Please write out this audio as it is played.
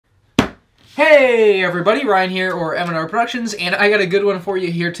Hey everybody, Ryan here, or M&R Productions, and I got a good one for you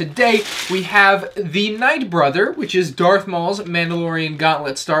here today. We have the Nightbrother, which is Darth Maul's Mandalorian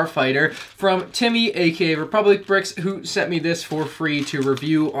Gauntlet Star Fighter, from Timmy, aka Republic Bricks, who sent me this for free to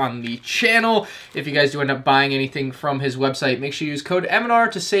review on the channel. If you guys do end up buying anything from his website, make sure you use code M&R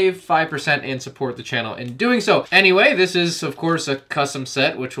to save 5% and support the channel in doing so. Anyway, this is, of course, a custom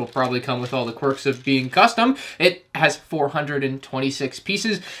set, which will probably come with all the quirks of being custom. It has 426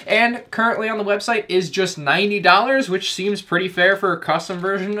 pieces, and currently on the website is just $90, which seems pretty fair for a custom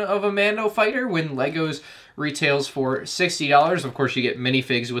version of a Mando Fighter when LEGO's retails for $60. Of course, you get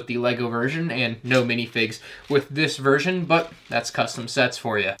minifigs with the LEGO version and no minifigs with this version, but that's custom sets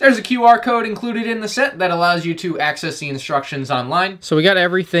for you. There's a QR code included in the set that allows you to access the instructions online. So we got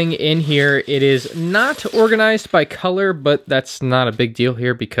everything in here. It is not organized by color, but that's not a big deal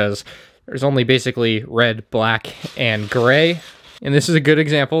here because there's only basically red, black, and gray. And this is a good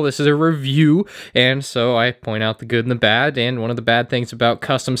example. This is a review, and so I point out the good and the bad. And one of the bad things about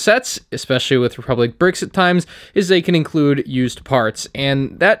custom sets, especially with Republic Bricks at times, is they can include used parts.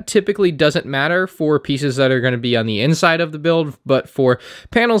 And that typically doesn't matter for pieces that are going to be on the inside of the build, but for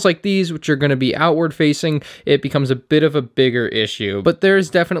panels like these, which are going to be outward facing, it becomes a bit of a bigger issue. But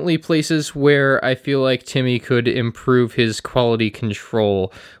there's definitely places where I feel like Timmy could improve his quality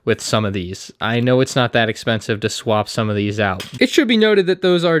control with some of these. I know it's not that expensive to swap some of these out. It should be noted that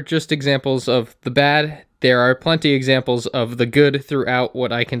those are just examples of the bad. There are plenty of examples of the good throughout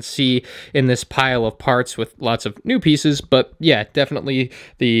what I can see in this pile of parts with lots of new pieces, but yeah, definitely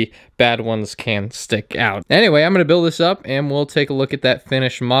the bad ones can stick out. Anyway, I'm going to build this up and we'll take a look at that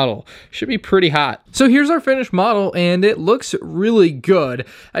finished model. Should be pretty hot. So here's our finished model and it looks really good.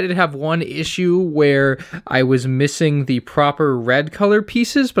 I did have one issue where I was missing the proper red color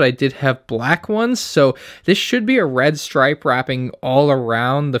pieces, but I did have black ones. So this should be a red stripe wrapping all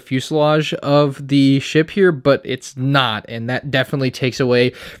around the fuselage of the ship here, but it's not, and that definitely takes away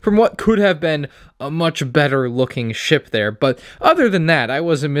from what could have been a much better looking ship there. But other than that, I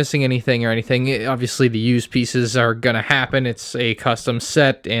wasn't missing anything or anything. Obviously the used pieces are gonna happen. It's a custom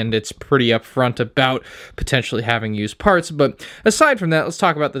set and it's pretty upfront about potentially having used parts. But aside from that, let's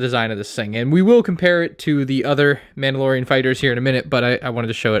talk about the design of this thing, and we will compare it to the other Mandalorian fighters here in a minute, but I wanted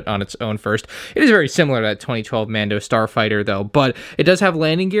to show it on its own first. It is very similar to that 2012 Mando Star Fighter though, but it does have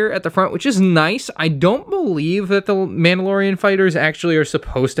landing gear at the front, which is nice. I don't believe that the Mandalorian fighters actually are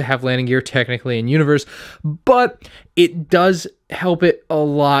supposed to have landing gear technically in universe, but it does help it a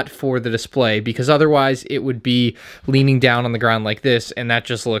lot for the display, because otherwise it would be leaning down on the ground like this, and that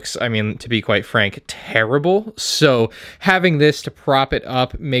just looks, I mean, to be quite frank, terrible. So having this to prop it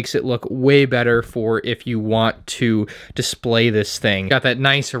up makes it look way better for if you want to display this thing. Got that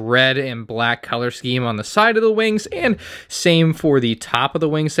nice red and black color scheme on the side of the wings, and same for the top of the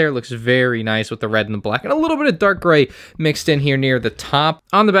wings there. Looks very nice with the red and the black, and a little bit of dark gray mixed in here near the top.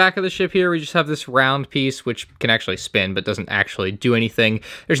 On the back of the ship here, we just have this round piece, which can actually spin, but doesn't actually do anything.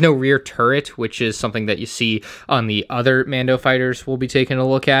 There's no rear turret, which is something that you see on the other Mando fighters we'll be taking a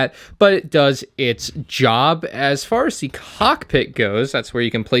look at, but it does its job. As far as the cockpit goes, that's where you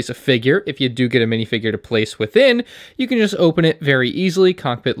can place a figure. If you do get a minifigure to place within, you can just open it very easily.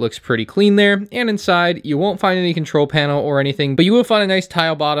 Cockpit looks pretty clean there, and inside you won't find any control panel or anything, but you will find a nice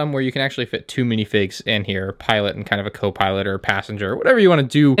tile bottom where you can actually fit two minifigs in here, pilot and kind of a co-pilot or passenger, whatever you want to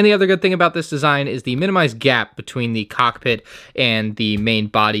do. And the other good thing about this design is the minimized gap between the cockpit and the main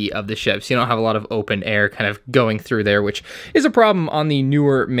body of the ship, so you don't have a lot of open air kind of going through there, which is a problem on the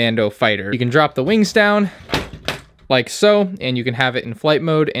newer Mando Fighter. You can drop the wings down like so, and you can have it in flight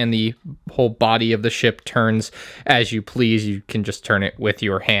mode, and the whole body of the ship turns as you please. You can just turn it with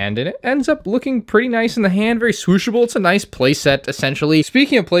your hand, and it ends up looking pretty nice in the hand, very swooshable. It's a nice play set, essentially.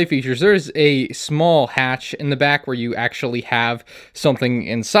 Speaking of play features, there's a small hatch in the back where you actually have something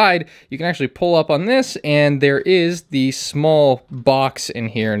inside. You can actually pull up on this, and there is the small box in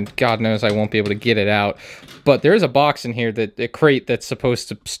here, and God knows I won't be able to get it out, but there is a box in here, that a crate that's supposed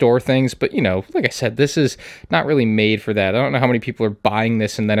to store things, but you know, like I said, this is not really made for that. I don't know how many people are buying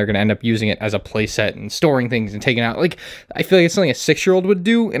this and then are going to end up using it as a playset and storing things and taking out. Like, I feel like it's something a 6-year-old would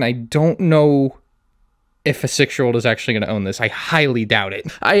do, and I don't know if a 6-year-old is actually going to own this. I highly doubt it.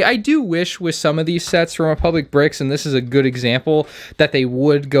 I do wish with some of these sets from Republic Bricks, and this is a good example, that they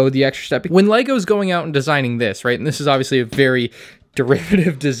would go the extra step. When LEGO's going out and designing this, right, and this is obviously a very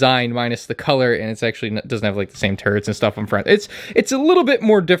derivative design minus the color, and it's actually doesn't have like the same turrets and stuff on front. It's a little bit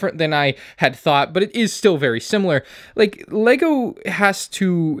more different than I had thought, but it is still very similar. Like, LEGO has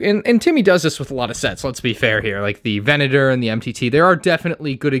to, and Timmy does this with a lot of sets, let's be fair here, like the Venator and the MTT. There are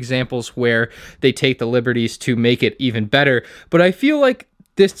definitely good examples where they take the liberties to make it even better, but I feel like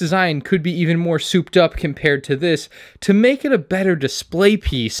this design could be even more souped up compared to this to make it a better display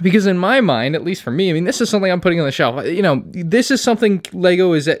piece. Because in my mind, at least for me, I mean, this is something I'm putting on the shelf. You know, this is something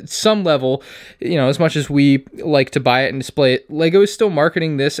LEGO is at some level, you know, as much as we like to buy it and display it, LEGO is still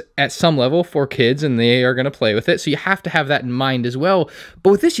marketing this at some level for kids, and they are going to play with it. So you have to have that in mind as well.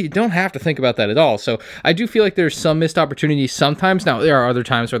 But with this, you don't have to think about that at all. So I do feel like there's some missed opportunities sometimes. Now, there are other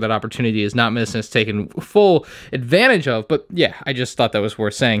times where that opportunity is not missed and it's taken full advantage of. But yeah, I just thought that was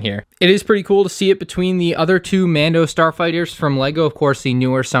worth saying here. It is pretty cool to see it between the other two Mando Starfighters from LEGO, of course, the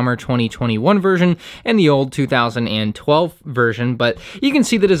newer summer 2021 version and the old 2012 version, but you can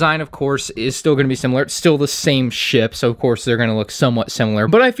see the design, of course, is still going to be similar. It's still the same ship, so of course they're going to look somewhat similar,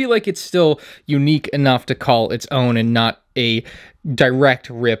 but I feel like it's still unique enough to call its own and not a direct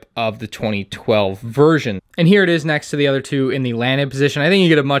rip of the 2012 version. And here it is next to the other two in the landed position. I think you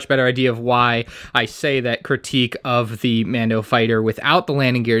get a much better idea of why I say that critique of the Mando Fighter without the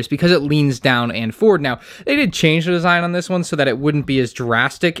landing gears, because it leans down and forward. Now, they did change the design on this one so that it wouldn't be as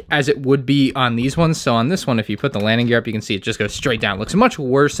drastic as it would be on these ones. So on this one, if you put the landing gear up, you can see it just goes straight down. It looks much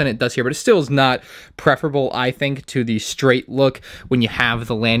worse than it does here, but it still is not preferable, I think, to the straight look when you have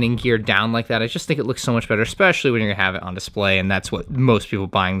the landing gear down like that. I just think it looks so much better, especially when you're going to have it on display, and that's what most people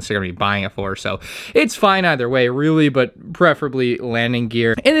buying this are going to be buying it for. So it's fine either way, really, but preferably landing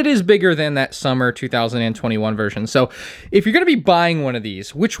gear. And it is bigger than that summer 2021 version. So if you're going to be buying one of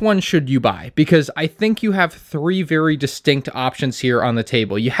these, which one should you buy? Because I think you have three very distinct options here on the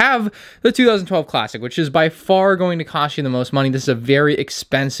table. You have the 2012 Classic, which is by far going to cost you the most money. This is a very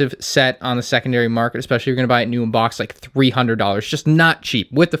expensive set on the secondary market, especially if you're going to buy it new in box, like $300. Just not cheap,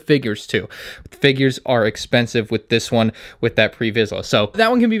 with the figures too. The figures are expensive with this one, with that Previslo. So that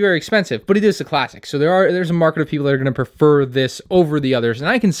one can be very expensive, but it is a classic. So there's a market of people that are going to prefer this over the others, and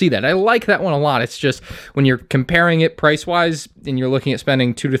I can see that. I like that one a lot. It's just when you're comparing it price-wise and you're looking at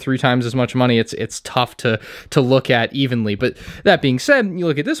spending 2 to 3 times as much money, it's tough to look at evenly. But that being said, you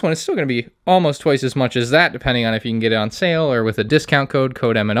look at this one, it's still going to be almost twice as much as that, depending on if you can get it on sale or with a discount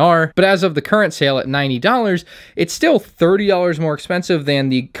code M&R. But as of the current sale at $90, it's still $30 more expensive than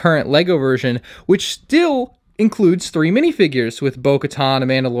the current LEGO version, which still includes 3 minifigures with Bo-Katan, a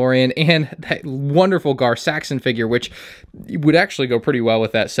Mandalorian, and that wonderful Gar Saxon figure, which would actually go pretty well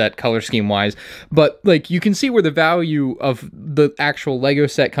with that set color scheme wise. But like, you can see where the value of the actual LEGO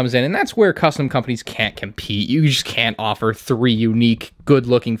set comes in, and that's where custom companies can't compete. You just can't offer 3 unique, good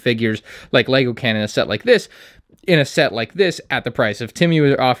looking figures like LEGO can in a set like this. At the price. If Timmy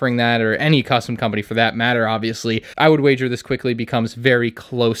was offering that, or any custom company for that matter, obviously, I would wager this quickly becomes very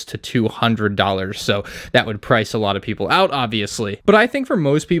close to $200. So that would price a lot of people out, obviously. But I think for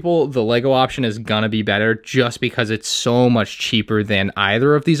most people, the LEGO option is gonna be better just because it's so much cheaper than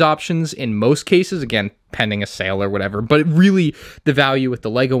either of these options in most cases, again, pending a sale or whatever. But really, the value with the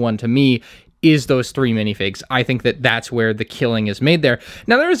LEGO one to me is those 3 minifigs. I think that that's where the killing is made there.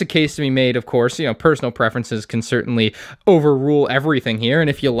 Now, there is a case to be made, of course, you know, personal preferences can certainly overrule everything here, and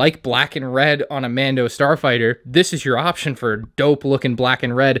if you like black and red on a Mando Starfighter, this is your option for a dope-looking black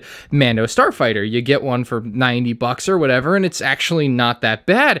and red Mando Starfighter. You get one for 90 bucks or whatever, and it's actually not that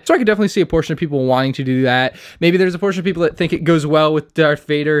bad. So I could definitely see a portion of people wanting to do that. Maybe there's a portion of people that think it goes well with Darth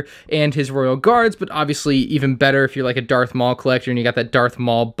Vader and his Royal Guards, but obviously even better if you're like a Darth Maul collector and you got that Darth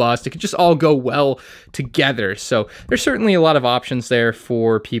Maul bust. It could just all go well together. So there's certainly a lot of options there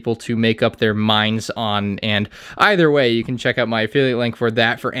for people to make up their minds on, and either way, you can check out my affiliate link for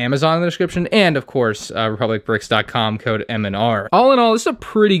that for Amazon in the description, and of course republicbricks.com, code M&R. All in all, this is a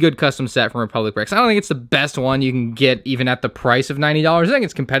pretty good custom set from Republic Bricks. I don't think it's the best one you can get even at the price of $90. I think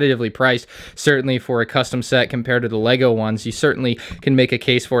it's competitively priced, certainly for a custom set compared to the LEGO ones. You certainly can make a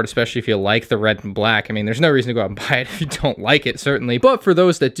case for it, especially if you like the red and black. I mean, there's no reason to go out and buy it if you don't like it, certainly, but for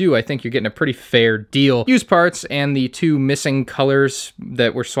those that do, I think you're getting a pretty fair deal. Used parts and the 2 missing colors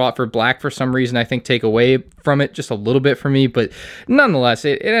that were swapped for black for some reason, I think, take away from it just a little bit for me, but nonetheless,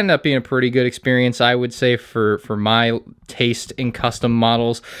 it ended up being a pretty good experience, I would say, for my taste in custom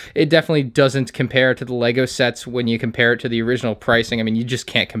models. It definitely doesn't compare to the LEGO sets when you compare it to the original pricing. I mean, you just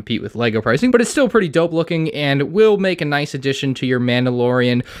can't compete with LEGO pricing, but it's still pretty dope looking and will make a nice addition to your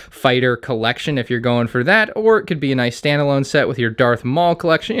Mandalorian fighter collection if you're going for that, or it could be a nice standalone set with your Darth Maul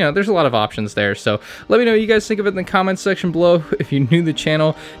collection. You know, there's a lot of options there, so let me know what you guys think of it in the comments section below. If you're new to the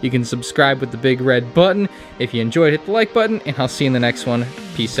channel, you can subscribe with the big red button. If you enjoyed, hit the like button, and I'll see you in the next one.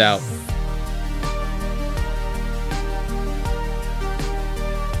 Peace out.